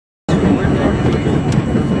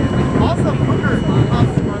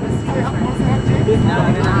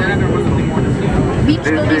Beach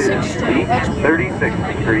 36th Street, Edgemere.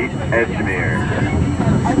 36th Street, Edgemere.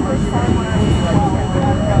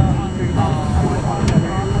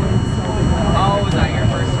 Oh, was that your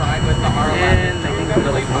first ride with the R11?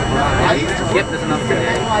 Yep, there's enough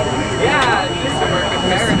today. Yeah, you used to work with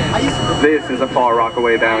Meredith. This is a Far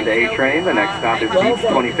Rockaway bound A train. The next stop is Beach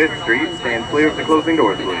 25th Street. Stand clear of the closing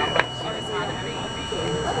doors, please.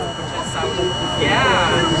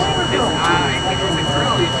 Yeah, because I think it's a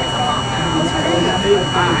girl who's a mom now.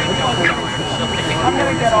 I don't know. I'm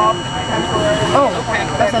gonna get off. Oh,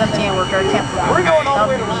 that's an MTA worker. I can't flip. We're going all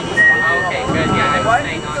the way to Okay, good. Yeah, I was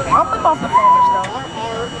staying on. I'll flip off the foamers though.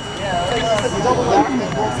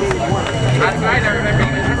 That's right, I remember you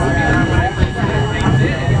asked me that when I first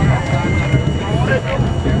did.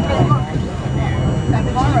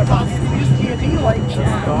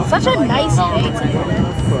 Such a nice day today.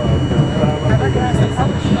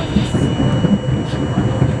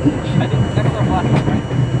 I think that's a black one, right?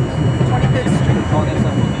 25th Street. Oh, that's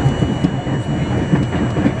a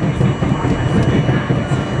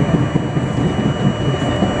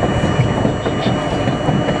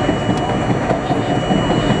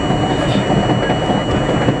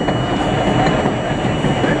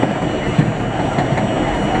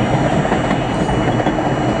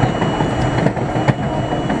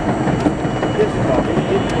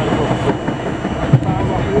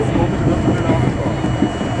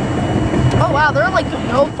Oh wow, there are like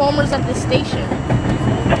no foamers at this station.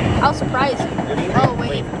 How surprising. Oh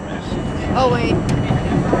wait. Oh wait.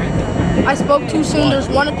 I spoke too soon. There's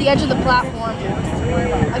one at the edge of the platform.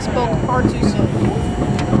 I spoke far too soon.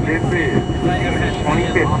 This is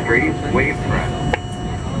 25th Street, Wavecrest.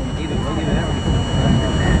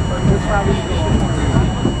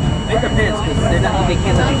 It depends, because they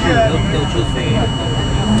can't let you choose. They'll choose for you.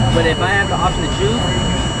 But if I have the option to choose,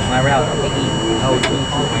 my route, I would choose.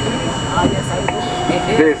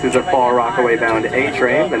 This is a Far Rockaway bound A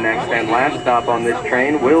train. The next and last stop on this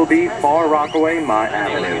train will be Far Rockaway, Mott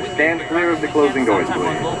Avenue. Stand clear of the closing doors,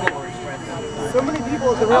 please. So many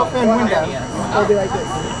people at the rail fan window. They'll be like this.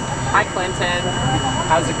 Hi, Clinton.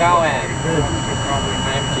 How's it going?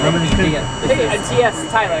 Hey, TS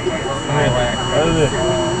Tyler.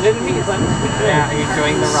 Didn't meet you, Clinton. Yeah, are you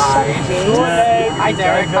enjoying the ride? Hi,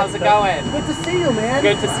 Derek. How's it going? Good to see you, man.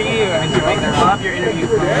 Good to see you. Enjoying the ride. Your interview.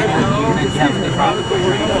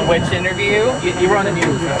 Which interview? You were on the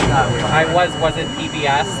news. I was it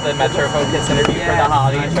PBS, the Metro Focus interview for the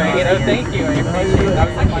holiday train? Oh, thank you. I appreciate it. That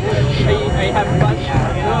was fun. Are you having fun?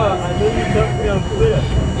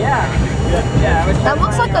 Yeah. That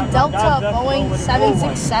looks like a Delta Boeing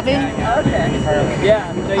 767. Okay. Yeah.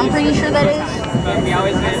 I'm pretty sure that is. We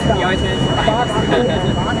always miss.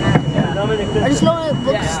 I just know it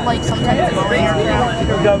looks like some type of Boeing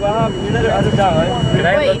aircraft.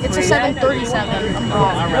 Wait, it's a 737.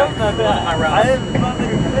 I'm wrong.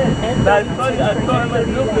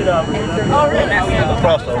 Oh, really?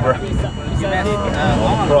 Crossover.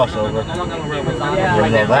 Crossover. You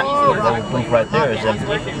know that proof right there is empty.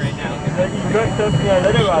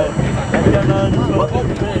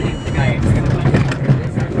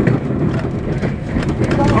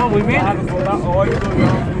 Oh, we made it.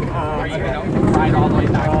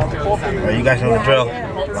 You guys know the drill.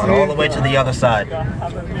 Run all the way to the other side. Okay.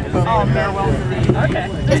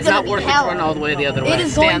 It's not worth it to run all the way the other way. It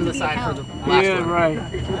is Stay going on to the be side hell. for the last Yeah, one. right.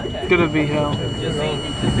 It's gonna be hell.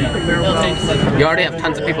 You already have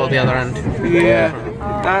tons of people at the other end. Yeah,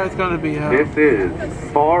 that's gonna be hell. This is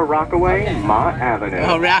Far Rockaway, Mott Avenue.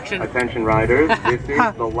 Oh, reaction. Attention riders, this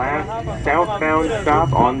is the last southbound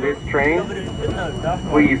stop on this train.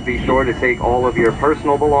 Please be sure to take all of your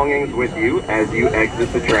personal belongings with you as you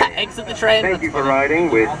exit the train. Exit the train. Thank you for riding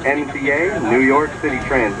with NCA New York City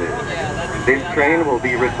Transit. This train will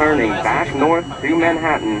be returning back north to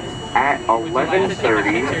Manhattan at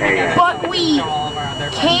 11:30 a.m. But we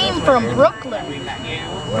came from Brooklyn.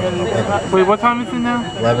 Wait, what time is it now?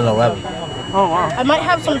 11:11. Oh wow. I might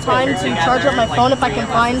have some time to charge up my phone if I can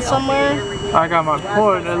find somewhere. I got my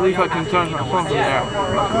cord. At least I can charge my phone from there.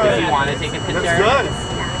 Do you want to take a picture? That's good.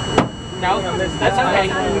 No, that's okay.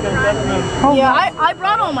 Yeah, I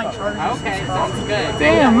brought all my chargers. Okay, sounds good.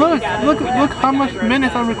 Damn! Look how much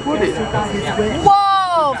minutes I recorded.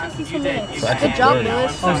 Whoa! 52 minutes. Good job,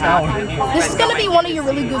 Lewis. This is gonna be one of your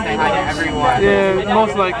really good videos. Yeah,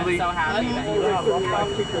 most likely.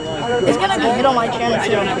 It's gonna be good on my channel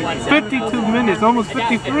too. 52 minutes, almost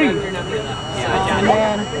 53.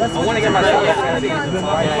 Man. I want to get my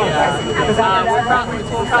we'll probably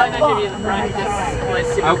not give you the front.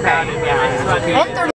 Okay, yeah. And 30